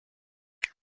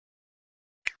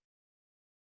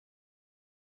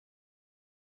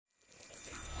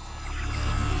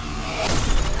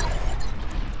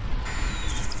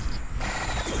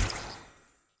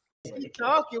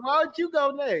talking. Why don't you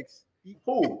go next?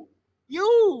 Who?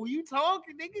 You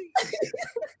talking, nigga?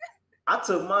 I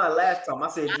took mine last time. I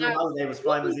said Drew Holiday was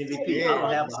Finals MVP. I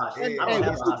don't have a hot. I don't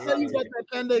have a hot. Tell you about that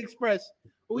Panda Express.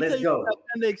 Let's go. That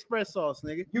Panda Express sauce,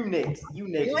 nigga. You next.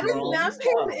 What is not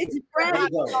Panda Express?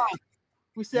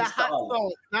 We said hot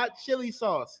sauce, not chili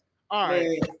sauce. All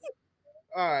right.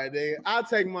 All right, nigga. I'll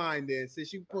take mine then,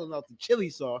 since you pulling out the chili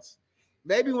sauce.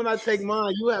 Maybe when I take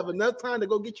mine, you have enough time to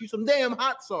go get you some damn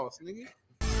hot sauce, nigga.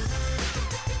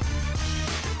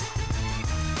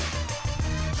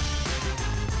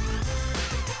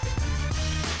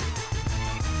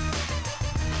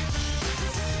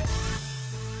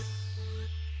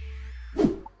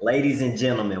 Ladies and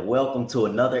gentlemen, welcome to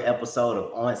another episode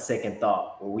of On Second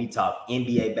Thought, where we talk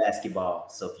NBA basketball.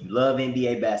 So if you love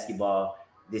NBA basketball,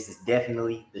 this is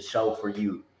definitely the show for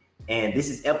you. And this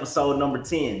is episode number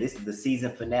 10. This is the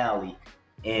season finale.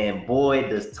 And boy,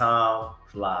 does time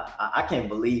fly. I can't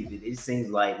believe it. It seems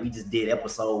like we just did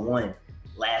episode 1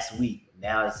 last week.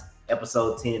 Now it's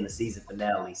episode 10, the season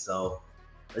finale. So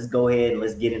let's go ahead and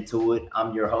let's get into it.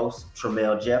 I'm your host,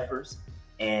 Tramell Jeffers.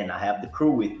 And I have the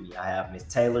crew with me. I have Miss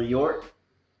Taylor York.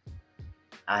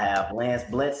 I have Lance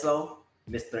Bledsoe,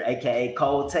 Mr. AKA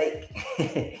Cold Take.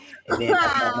 And then I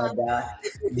have my guy,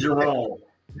 Jerome,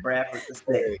 Bradford the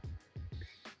State.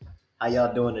 How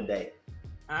y'all doing today?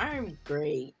 I'm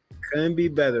great. Couldn't be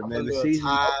better, man. The season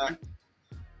tired,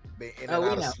 been in and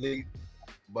out of sleep,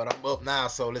 but I'm up now,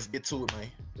 so let's get to it, man.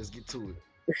 Let's get to it.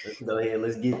 Let's go ahead.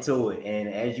 Let's get to it. And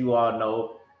as you all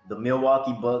know, the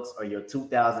Milwaukee Bucks are your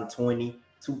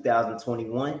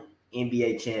 2020-2021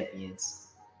 NBA champions.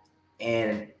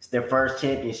 And it's their first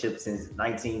championship since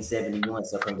 1971.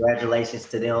 So congratulations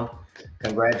to them.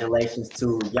 Congratulations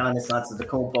to Giannis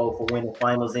Antetokounmpo for winning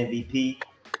Finals MVP.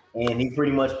 And he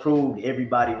pretty much proved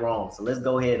everybody wrong. So let's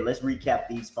go ahead and let's recap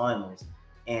these finals.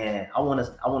 And I want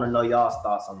to know y'all's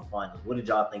thoughts on the finals. What did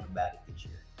y'all think about it this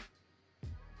year?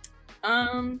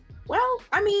 Well,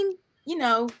 I mean, you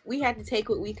know, we had to take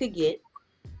what we could get.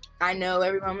 I know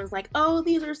everyone was like, oh,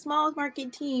 these are small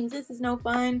market teams. This is no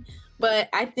fun. But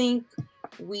I think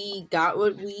we got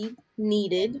what we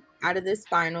needed out of this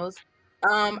finals.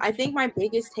 I think my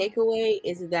biggest takeaway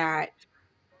is that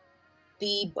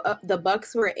the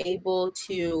Bucks were able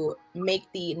to make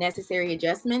the necessary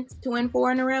adjustments to win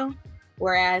 4 in a row,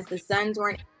 whereas the Suns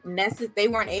weren't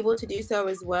able to do so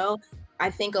as well. I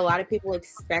think a lot of people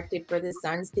expected for the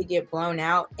Suns to get blown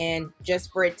out, and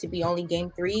just for it to be only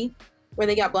game 3 where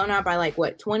they got blown out by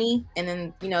 20, and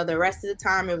then the rest of the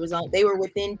time they were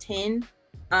within 10.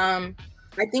 I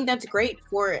think that's great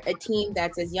for a team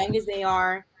that's as young as they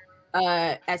are,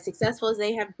 as successful as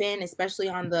they have been, especially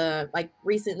on the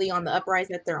recently on the uprise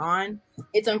that they're on.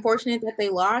 It's unfortunate that they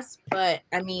lost, but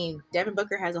I mean, Devin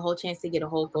Booker has a whole chance to get a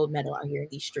whole gold medal out here in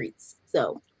these streets.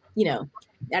 So, not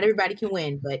everybody can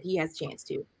win, but he has a chance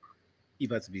to. He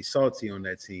about to be salty on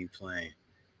that team playing.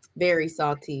 Very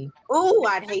salty. Oh,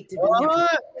 I'd hate to be.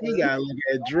 He got to look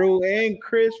at Drew and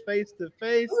Chris face to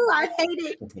face. Oh, I hate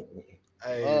it.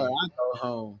 Hey. Oh, I go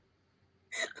home.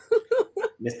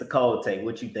 Mr. Cold Take,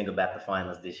 what you think about the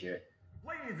finals this year?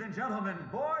 Ladies and gentlemen,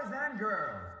 boys and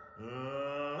girls,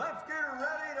 let's get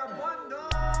ready to bundle.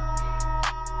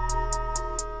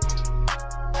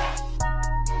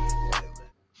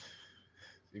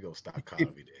 You gonna stop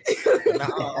calling me that?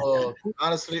 Now,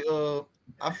 honestly,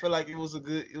 I feel like it was a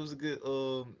good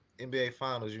NBA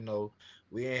Finals.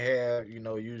 We ain't have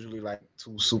usually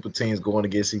 2 super teams going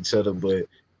against each other, but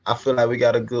I feel like we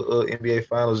got a good NBA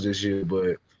Finals this year.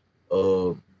 But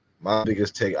my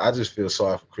biggest take, I just feel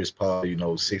sorry for Chris Paul.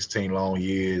 16 long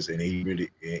years, and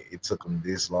it took him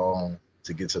this long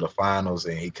to get to the finals,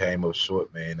 and he came up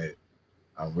short, man.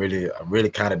 I'm really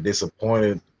kind of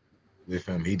disappointed with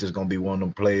him. He just gonna be one of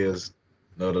them players,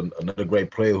 another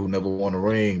great player who never won a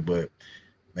ring. But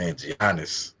man,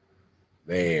 Giannis,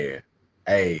 man,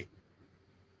 hey,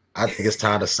 I think it's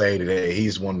time to say that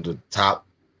he's one of the top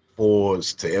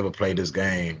forwards to ever play this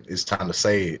game. It's time to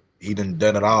say it. He done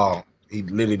it all. He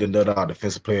literally done it all.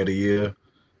 Defensive Player of the Year,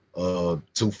 2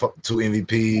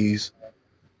 MVPs.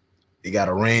 He got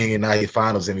a ring, and now he's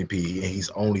Finals MVP, and he's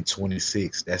only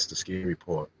 26. That's the scary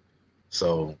part.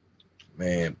 So,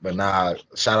 man, but nah,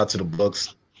 shout out to the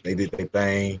Bucks. They did their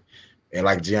thing. And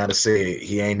like Giannis said,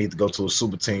 he ain't need to go to a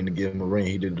super team to give him a ring.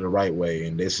 He did it the right way.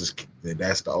 And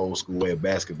that's the old school way of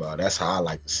basketball. That's how I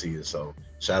like to see it. So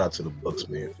shout out to the Bucks,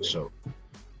 man, for sure.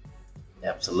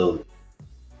 Absolutely.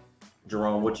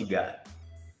 Jerome, what you got?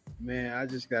 Man, I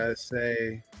just gotta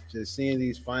say, just seeing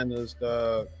these finals,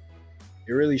 dog,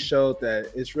 it really showed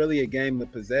that it's really a game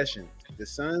of possession. The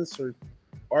Suns are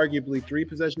arguably 3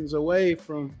 possessions away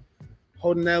from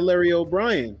holding that Larry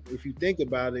O'Brien. If you think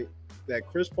about it, that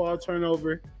Chris Paul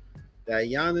turnover, that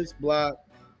Giannis block,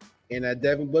 and that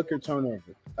Devin Booker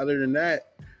turnover. Other than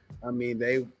that, I mean,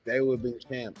 they would have been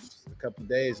champs a couple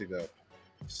days ago.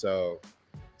 So,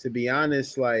 to be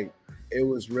honest, like, it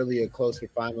was really a closer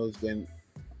finals than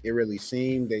it really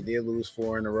seemed. They did lose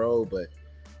 4 in a row, but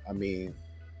I mean,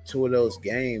 2 of those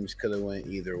games could have went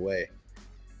either way.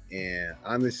 And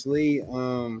honestly,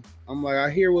 I'm like, I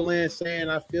hear what Lance saying.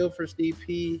 I feel for Steve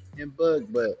P and Book,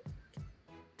 but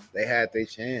they had their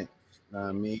chance. You know what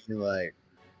I mean? Like,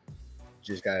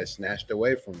 just got it snatched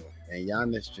away from them. And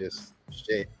Giannis just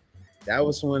shit. That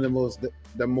was one of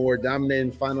the more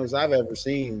dominating finals I've ever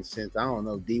seen since, I don't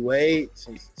know, D-Wade,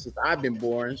 since I've been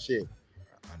born. Shit.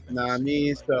 You know what I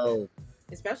mean? So,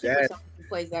 especially for someone who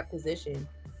plays that position.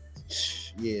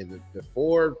 Yeah, the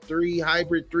 4-3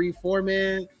 hybrid 3-4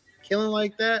 man killing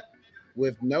like that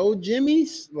with no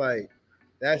Jimmys, like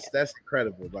that's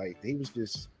incredible. Like, he was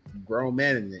just grown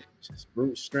man in it, just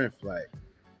brute strength. Like,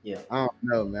 yeah, I don't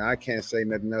know, man. I can't say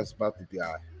nothing else about the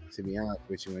guy, to be honest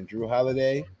with you. And Drew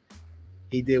Holiday,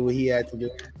 he did what he had to do.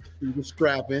 He was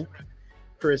scrapping.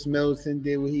 Chris Middleton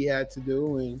did what he had to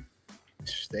do, and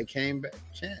they came back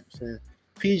champs. And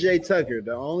PJ Tucker,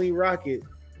 the only Rocket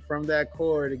from that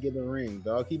core to get a ring,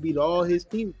 dog. He beat all his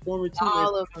former teammates.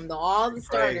 All of them, all the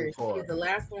starters. He was the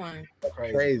last one.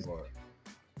 Crazy.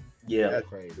 Yeah. That's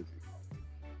crazy.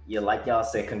 Yeah, like y'all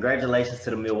said, congratulations to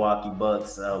the Milwaukee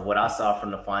Bucks. What I saw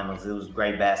from the finals, it was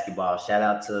great basketball. Shout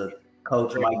out to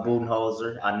Coach Mike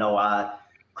Budenholzer. I know I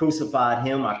crucified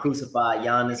him. I crucified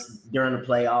Giannis during the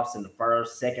playoffs in the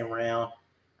first, second round.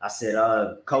 I said,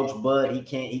 Coach Bud,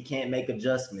 he can't make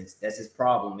adjustments. That's his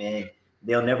problem, man.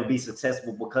 They'll never be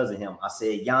successful because of him. I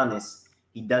said, Giannis,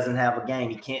 he doesn't have a game.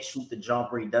 He can't shoot the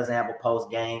jumper. He doesn't have a post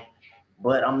game.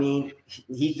 But, I mean,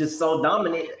 he's just so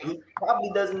dominant. He probably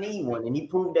doesn't need one, and he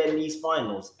proved that in these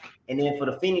finals. And then for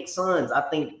the Phoenix Suns, I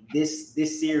think this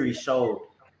series showed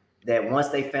that once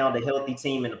they found a healthy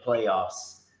team in the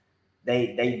playoffs,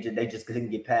 they just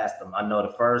couldn't get past them. I know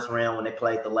the first round when they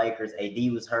played the Lakers,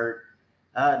 AD was hurt.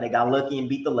 They got lucky and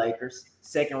beat the Lakers.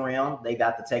 Second round, they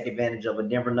got to take advantage of a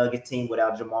Denver Nuggets team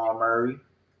without Jamal Murray.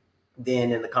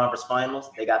 Then in the conference finals,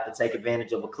 they got to take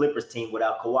advantage of a Clippers team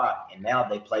without Kawhi. And now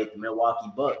they played the Milwaukee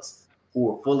Bucks,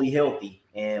 who are fully healthy.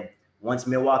 And once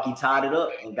Milwaukee tied it up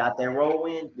and got their roll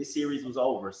win, this series was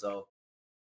over. So.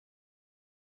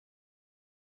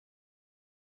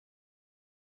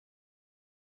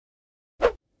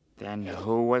 Then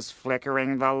who was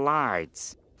flickering the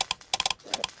lights?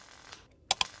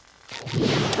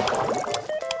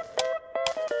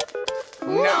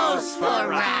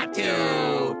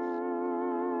 Nosferatu!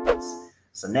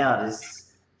 So now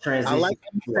this transition. I like how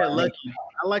you said lucky.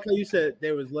 I like how you said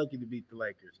they was lucky to beat the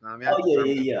Lakers. I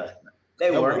mean, yeah.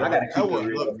 They were. I gotta keep it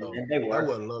real. They were. That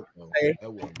wasn't luck, though.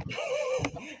 That wasn't luck.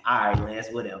 All right, Lance,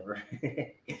 whatever.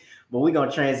 But we're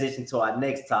gonna transition to our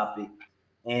next topic,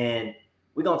 and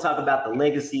we're gonna talk about the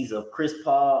legacies of Chris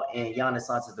Paul and Giannis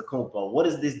Antetokounmpo. What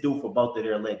does this do for both of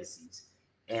their legacies?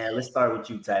 And let's start with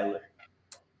you, Taylor.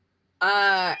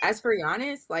 As for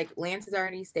Giannis, like Lance has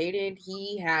already stated,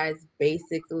 he has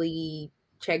basically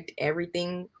checked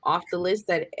everything off the list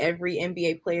that every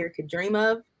NBA player could dream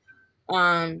of.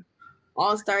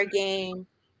 All-Star game,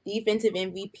 defensive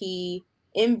MVP,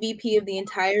 MVP of the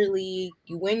entire league,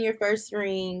 you win your first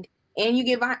ring, and you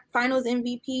get finals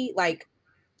MVP. Like,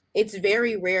 it's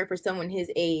very rare for someone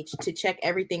his age to check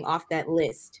everything off that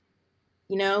list.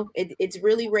 You know, it's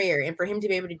really rare. And for him to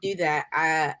be able to do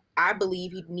that, I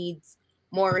believe he needs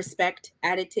more respect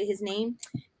added to his name.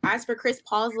 As for Chris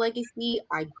Paul's legacy,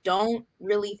 I don't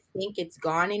really think it's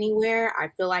gone anywhere. I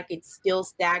feel like it's still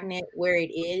stagnant where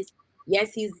it is.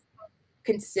 Yes,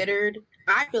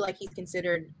 I feel like he's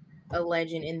considered a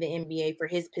legend in the NBA for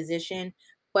his position,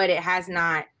 but it has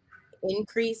not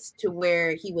increased to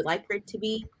where he would like for it to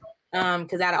be.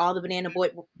 Because out of all the Banana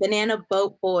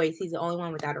Boat Boys, he's the only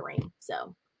one without a ring.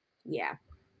 So, yeah.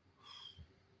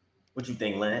 What you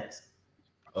think, Lance?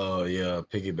 Yeah,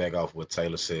 piggyback off what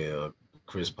Taylor said.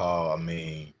 Chris Paul, I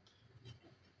mean,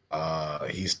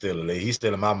 he's still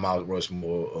in my Mount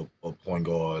Rushmore of point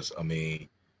guards. I mean,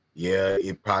 yeah,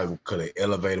 it probably could have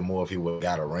elevated more if he would have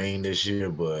got a ring this year,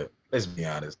 but let's be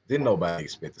honest, didn't nobody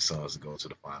expect the Suns to go to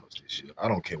the finals this year. I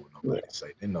don't care what nobody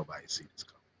say. Didn't nobody see this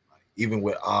coming. Like, even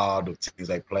with all the teams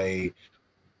they played,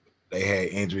 they had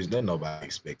injuries. Didn't nobody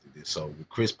expected this. So with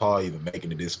Chris Paul even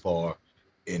making it this far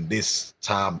in this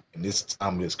time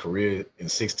of his career in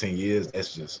 16 years,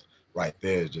 that's just right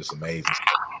there, is just amazing.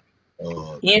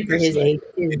 And for his age,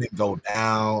 it didn't go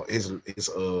down.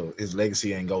 His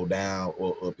legacy ain't go down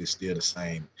or up. It's still the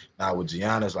same. Now with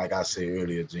Giannis, like I said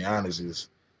earlier, Giannis is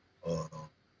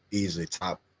easily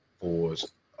top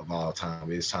 4s of all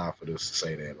time. It's time for us to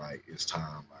say that. Like it's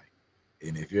time. Like,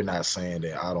 and if you're not saying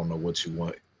that, I don't know what you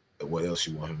want. What else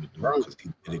you want him to do? Because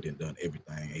he really didn't done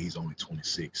everything, and he's only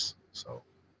 26. So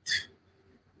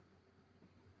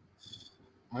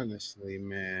honestly,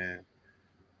 man.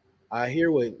 I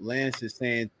hear what Lance is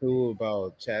saying too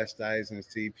about chastising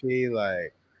CP.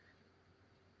 Like,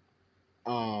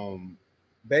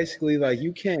 basically, like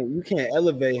you can't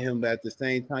elevate him, but at the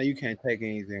same time, you can't take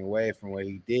anything away from what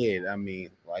he did. I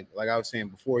mean, like I was saying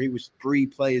before, he was 3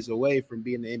 plays away from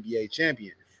being the NBA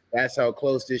champion. That's how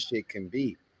close this shit can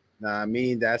be. Now, I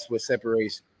mean, that's what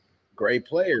separates great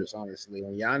players, honestly.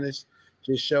 And Giannis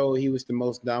just showed he was the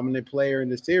most dominant player in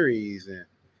the series, and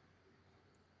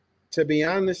to be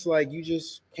honest, like you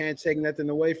just can't take nothing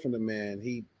away from the man.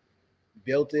 He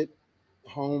built it,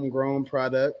 homegrown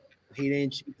product. He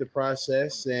didn't cheat the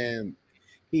process, and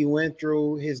he went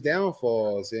through his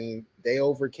downfalls, and they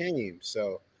overcame.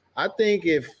 So I think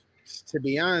if, to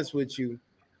be honest with you,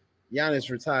 Giannis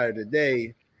retired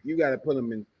today, you got to put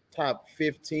him in top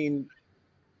 15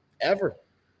 ever.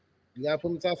 You got to put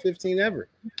him in top 15 ever.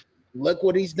 Look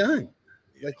what he's done.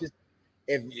 Let's just.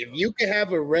 If you could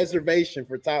have a reservation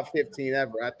for top 15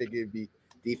 ever, I think it'd be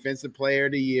Defensive Player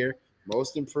of the Year,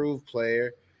 Most Improved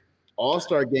Player,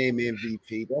 All-Star Game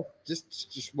MVP. That's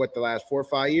just what the last 4 or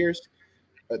 5 years.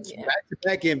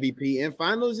 Back-to-back MVP and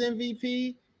Finals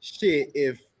MVP. Shit,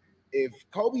 if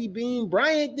Kobe Bean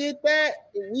Bryant did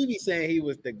that, we'd be saying he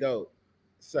was the GOAT.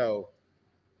 So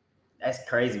that's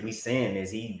crazy. We saying this.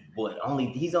 He's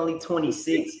only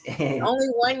 26 and only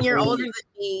 1 year older than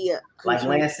me. Like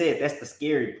Lance said, that's the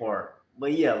scary part.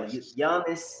 But yeah,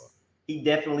 Giannis, he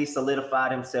definitely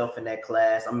solidified himself in that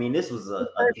class. I mean, this was a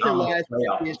dominant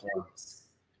playoff performance.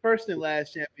 First and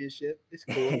last championship. It's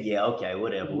cool. Yeah, okay,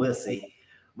 whatever. We'll see.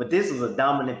 But this was a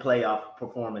dominant playoff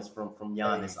performance from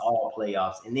Giannis, all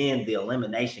playoffs. And then the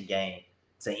elimination game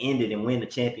to end it and win the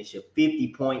championship.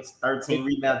 50 points, 13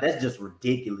 rebounds. That's just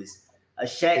ridiculous.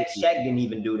 Shaq didn't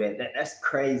even do that. That's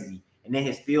crazy. And then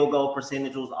his field goal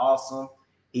percentage was awesome.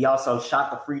 He also shot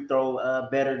the free throw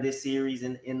better this series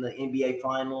in the NBA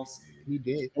Finals. He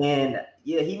did. And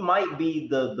yeah, he might be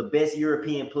the best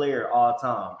European player all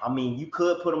time. I mean, you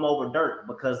could put him over Dirk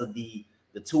because of the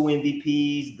 2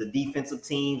 MVPs, the defensive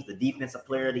teams, the defensive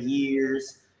player of the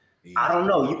years. Yeah. I don't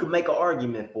know. You could make an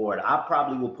argument for it. I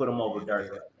probably would put him over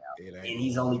Dirk right now. And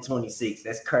he's only 26.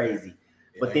 That's crazy.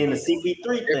 But then the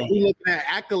CP3 thing. If we look at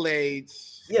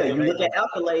accolades. Yeah, you look at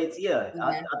accolades. Yeah,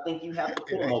 I think you have to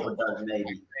put him over Dirk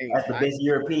maybe as the best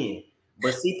European.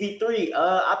 But CP3,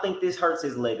 I think this hurts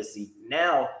his legacy.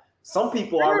 Now, some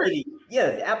people already,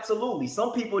 yeah, absolutely.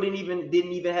 Some people didn't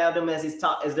even have them as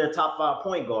their top 5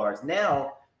 point guards.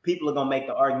 Now, people are gonna make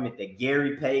the argument that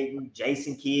Gary Payton,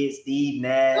 Jason Kidd, Steve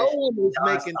Nash, no one was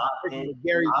making Stockton,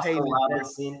 Gary Payton,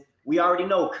 Robinson. We already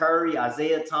know Curry,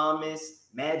 Isaiah Thomas.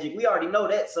 Magic, we already know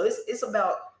that. So it's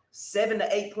about 7 to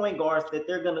 8 point guards that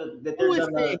they're gonna.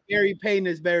 Gary Payton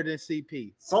is better than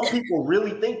CP. Some people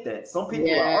really think that. Some people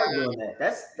are arguing that.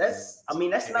 That's. I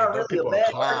mean, that's not really a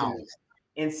bad argument.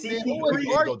 And CP3,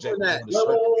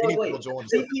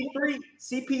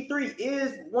 CP3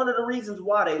 is one of the reasons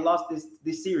why they lost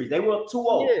this series. They were up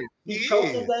 2-0. He choked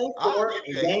in game 4.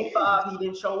 In game 5, he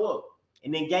didn't show up.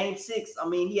 And then game 6, I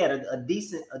mean, he had a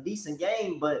decent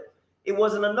game, but it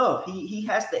wasn't enough. He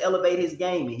has to elevate his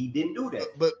game, and he didn't do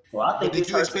that. But so I think this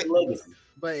hurts his legacy.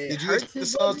 But did you expect the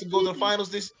Suns to go to the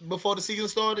finals before the season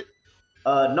started?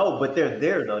 No, but they're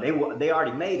there though. They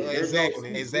already made it.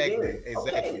 Exactly.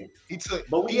 Okay. He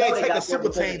ain't take a super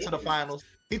team to the finals.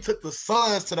 He took the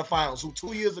Suns to the finals, who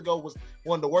 2 years ago was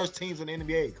one of the worst teams in the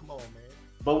NBA. Come on, man.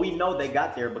 But we know they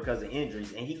got there because of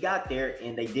injuries, and he got there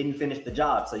and they didn't finish the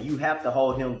job. So you have to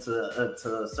hold him to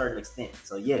a certain extent.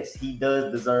 So yes, he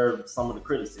does deserve some of the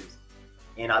criticism,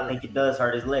 and I think it does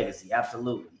hurt his legacy.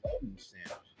 Absolutely.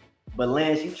 But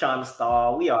Lance, you trying to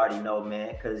stall? We already know,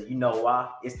 man, because you know why.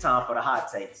 It's time for the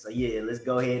hot take. So yeah, let's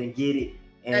go ahead and get it.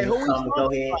 And hey, go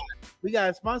ahead. We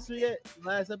got a sponsor yet?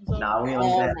 Last episode? Nah, we don't.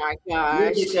 Oh my gosh.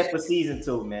 We'll get that for season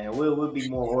 2, man. We'll be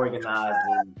more organized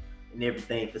and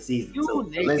everything for season 2. So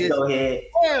let's go ahead.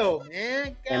 Hell, man.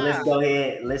 God. And let's go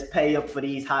ahead. Let's pay up for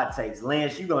these hot takes.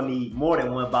 Lance, you're going to need more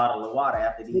than 1 bottle of water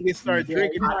after these. Niggas start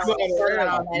drinking. My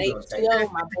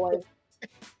boy.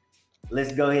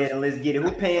 Let's go ahead and let's get it.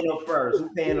 Who's paying up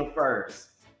first?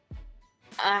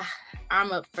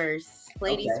 I'm up first.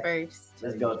 Ladies first.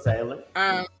 Let's go, Taylor.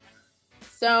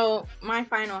 So my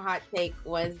final hot take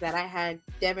was that I had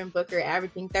Devin Booker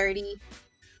averaging 30,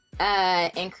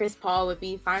 and Chris Paul would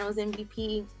be Finals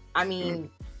MVP. I mean,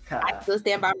 I still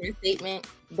stand by my statement,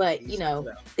 but you know,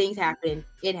 things happen.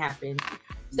 It happened.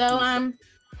 So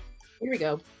here we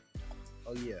go.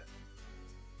 Oh yeah.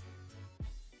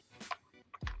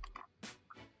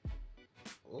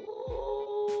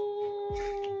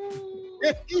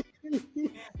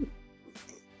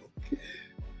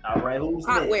 All right, who's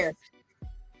Hot next? where?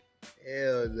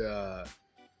 Hell nah.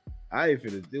 I ain't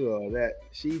finna do all that.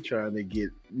 She trying to get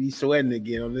me sweating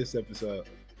again on this episode.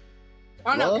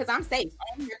 Oh no, because I'm safe.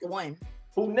 I'm here the one.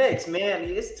 Who next, man?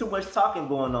 It's too much talking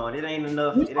going on. It ain't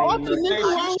enough. It ain't enough.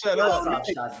 You shut up.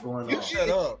 Shots going You on. shut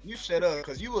up. You shut up,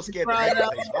 because you were scared to say. So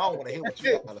I don't want to hear what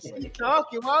you got to say. You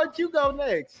talking? Why don't you go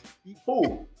next?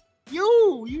 Who?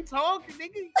 You talking,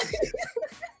 nigga?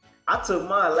 I took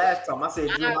mine last time. I said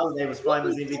Drew Holiday was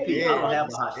Finals MVP. I don't have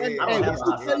a hot shot. I don't have a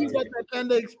hot shot. Tell you about that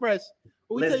Panda Express.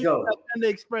 Let's go. That Panda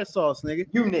Express sauce, nigga.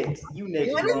 You next. What is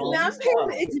Jerome. not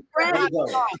Panda Express?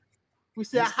 We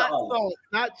said hot sauce,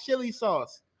 not chili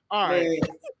sauce. All right. Man.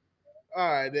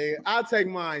 All right, nigga. I'll take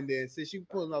mine then, since you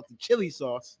pulling out the chili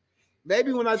sauce.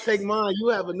 Maybe when I take mine, you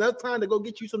have enough time to go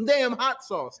get you some damn hot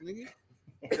sauce, nigga.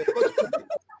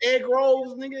 Egg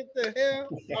rolls, nigga. What the hell?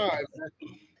 All right, man.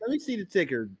 Let me see the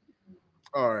ticker.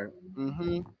 All right.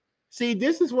 Mm-hmm. See,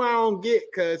 this is what I don't get,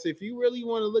 because if you really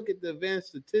want to look at the advanced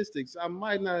statistics, I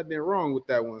might not have been wrong with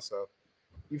that one. So,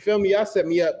 you feel me? Y'all set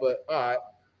me up, but all right.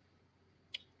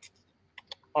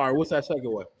 All right, what's that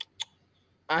second one?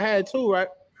 I had two, right?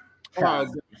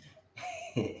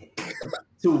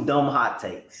 Two dumb hot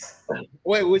takes.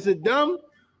 Wait, was it dumb?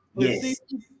 Yes.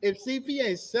 If CP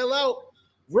ain't sell out,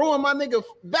 ruin my nigga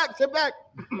back to back.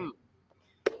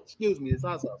 Excuse me, it's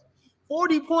hot sauce.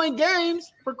 40-point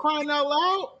games for crying out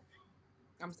loud.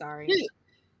 I'm sorry.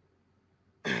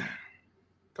 Yeah.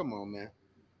 Come on, man.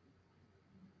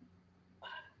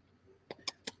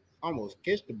 Almost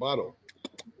kissed the bottle.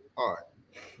 All right.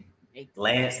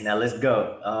 Lance, now let's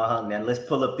go. Now let's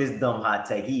pull up this dumb hot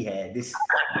take he had. This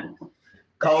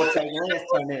cold take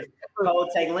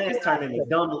Lance turning to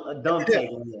dumb take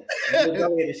Lance. We'll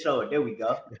go ahead and show it. There we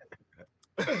go.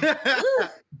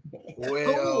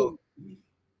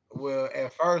 Well,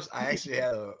 at first I actually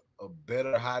had a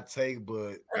better hot take,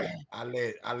 but I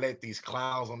let these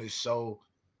clowns on this show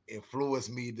influence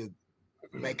me to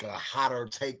make a hotter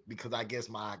take, because I guess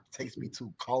my takes be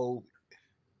too cold.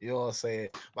 You know what I'm saying?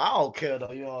 But I don't care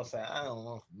though. You know what I'm saying? I don't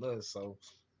want nothing. So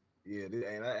yeah,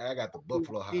 and I got the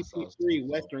Buffalo hot sauce.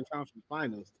 Western Conference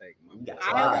Finals take. Man.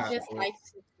 I would just like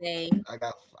to say I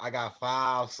got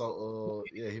 5. So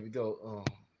yeah, here we go.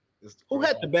 Who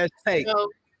had the best take? So,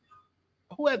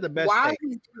 who had the best while take?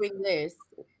 he's doing this,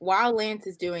 while Lance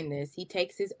is doing this, he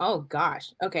takes his while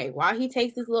he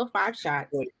takes his little 5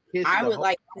 shots, I would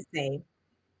like to say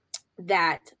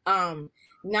that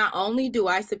not only do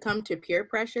I succumb to peer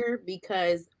pressure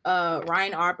because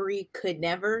Ryan Aubrey could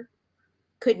never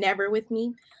with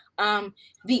me.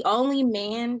 The only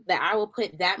man that I will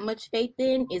put that much faith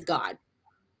in is God.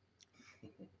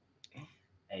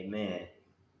 Amen.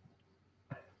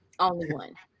 Only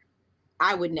one.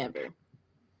 I would never.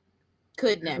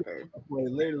 Could never. Boy,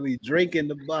 literally drinking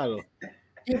the bottle.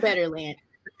 Do better, Lance.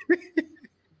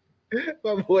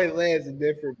 My boy Lance a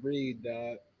different breed,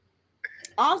 dog.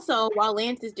 Also, while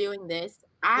Lance is doing this,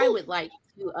 I would like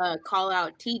to call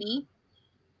out TD.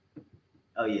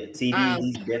 Oh yeah, TD,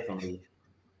 he's definitely.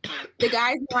 The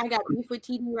guys know I got beef with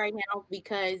TD right now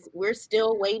because we're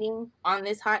still waiting on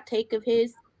this hot take of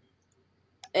his,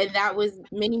 and that was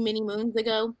many moons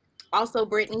ago. Also,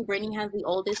 Brittany has the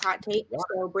oldest hot take.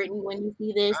 So, Brittany, when you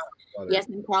see this, yes,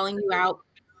 I'm calling you out.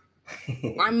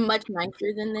 I'm much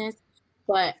nicer than this,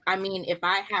 but I mean, if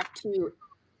I have to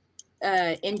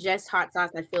ingest hot sauce,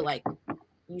 I feel like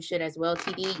you should as well.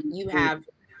 TD, you have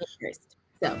interest.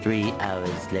 So 3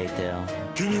 hours later.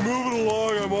 Can you move it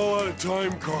along? I'm all out of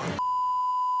time card.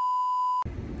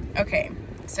 Okay,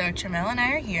 so Tramell and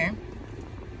I are here.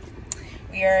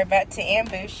 We are about to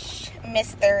ambush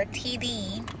Mr.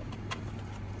 TD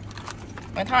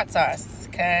with hot sauce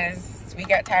because we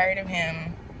got tired of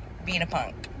him being a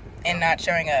punk and not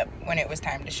showing up when it was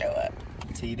time to show up.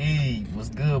 TD, what's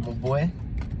good, my boy?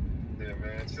 Yeah,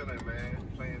 man, chilling, man.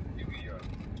 Playing Yu-Gi-Oh.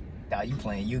 Nah, you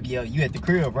playing Yu-Gi-Oh? You at the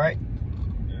crib, right?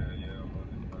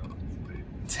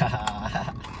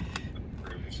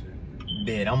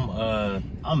 Bet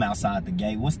I'm outside the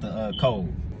gate. What's the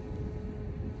code?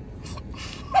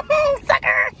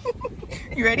 Sucker!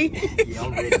 You ready? Yeah,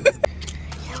 I'm ready.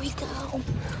 Here we go.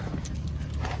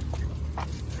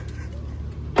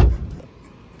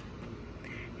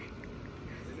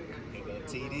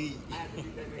 TD.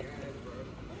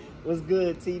 What's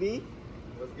good, TD?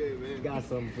 What's good, man? Got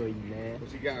something for you, man.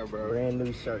 What you got, bro? Brand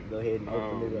new shirt. Go ahead and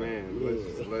open it up. Man.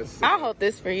 Yeah. Let's I'll hold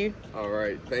this for you. All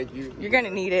right, thank you. You're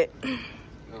gonna need it.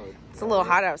 Oh, It's a little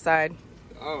hot outside.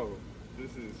 Oh,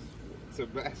 this is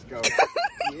Tabasco.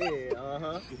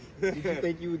 Yeah, Did you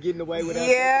think you were getting away with that?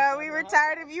 Yeah, we were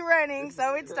tired of you running,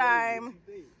 so it's time.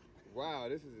 Wow,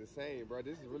 this is insane, bro.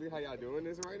 This is really how y'all doing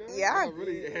this right now? Yeah. Y'all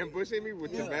really ambushing me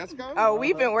with Tabasco? Oh,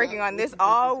 we've been working on this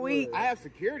all week. I have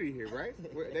security here, right?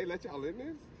 They let y'all in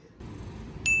this?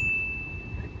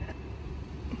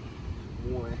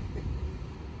 One.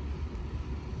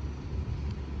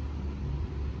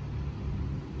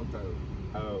 Okay.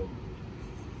 Oh.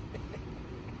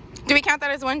 Do we count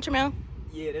that as one, Tramell?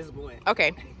 Yeah, that's one.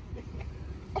 Okay.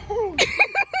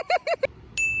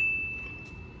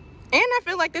 And I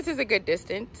feel like this is a good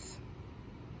distance.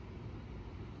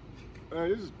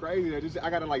 This is crazy. I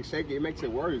gotta like shake it. It makes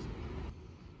it worse.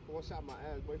 One shot my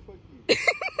ass, boy. Fuck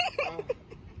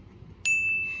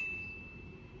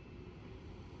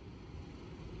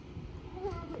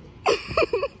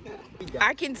you.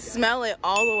 I can smell it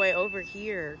all the way over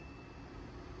here.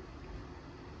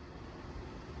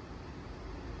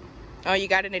 Oh, you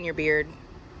got it in your beard.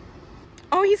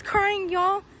 Oh, he's crying,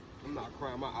 y'all. I'm not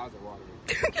crying. My eyes are watering.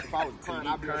 If I was crying,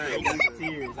 I'd be crying.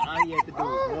 Tears. All you have to do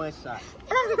is one shot.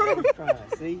 Crying.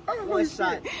 See? One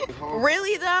shot.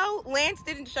 Really, though? Lance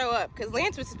didn't show up because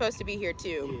Lance was supposed to be here,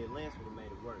 too. Yeah, Lance would have made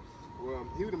it worse. Well,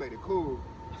 he would have made it cool.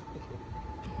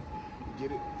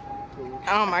 Get it? Cool.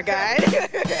 Oh, my God.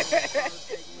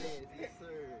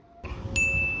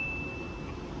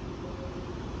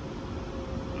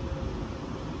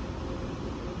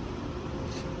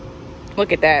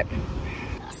 Look at that.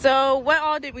 So, what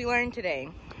all did we learn today?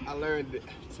 I learned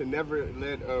to never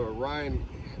let Ryan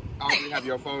Aubrey have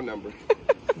your phone number.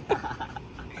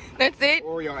 That's it?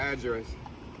 Or your address.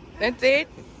 That's it?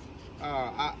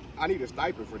 I need a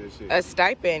stipend for this shit. A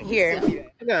stipend here.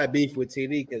 I got beef with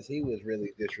TD because he was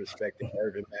really disrespecting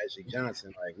Irvin Magic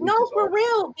Johnson. Like, no, for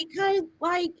real, because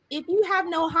like if you have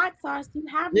no hot sauce, you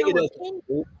have no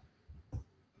opinion.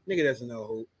 Nigga doesn't know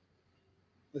who.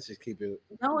 Let's just keep it.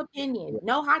 No opinion.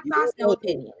 No hot sauce, no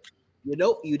opinion. You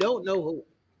don't know who.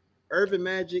 Irvin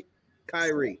Magic,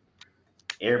 Kyrie.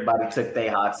 Everybody took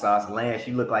their hot sauce. Lance,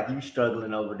 you look like you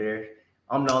struggling over there.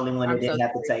 I'm the only one that didn't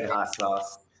have to take hot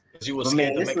sauce. You were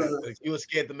scared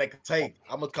to make a take.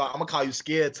 I'm gonna call you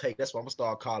scared take. That's what I'm gonna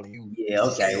start calling you. Yeah,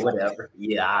 okay, whatever.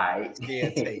 Yeah, all right.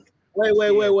 Scared take. Wait.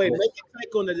 Make a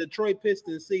take on the Detroit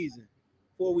Pistons season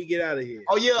before we get out of here.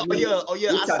 Oh yeah.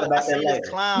 We'll talk about that later.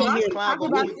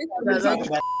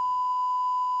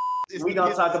 We're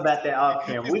gonna talk about that off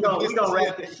camera. We're gonna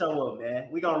wrap this show up, man.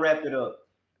 We're gonna wrap it up.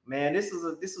 Man, this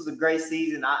was a great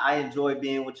season. I enjoy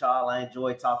being with y'all. I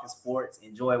enjoy talking sports.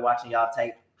 Enjoy watching y'all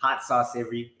take hot sauce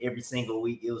every single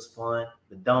week. It was fun.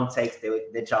 The dumb takes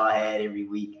that y'all had every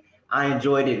week. I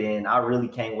enjoyed it, and I really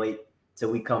can't wait till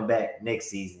we come back next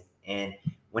season. And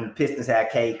when the Pistons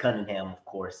have Cade Cunningham, of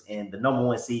course, and the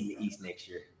 #1 seed in the East next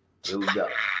year. Here we go.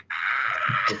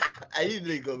 I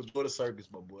usually go to circus,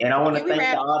 my boy. And I want to thank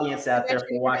the audience out there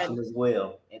for watching as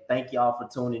well. And thank y'all for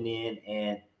tuning in.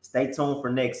 And stay tuned for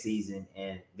next season.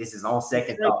 And this is On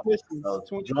Second Thought.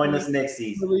 So join us next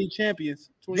season. League champions.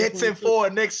 Nets and 4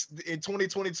 next in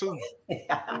 2022.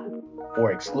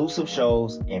 For exclusive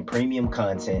shows and premium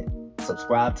content,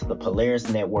 subscribe to the Polaris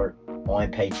Network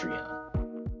on Patreon.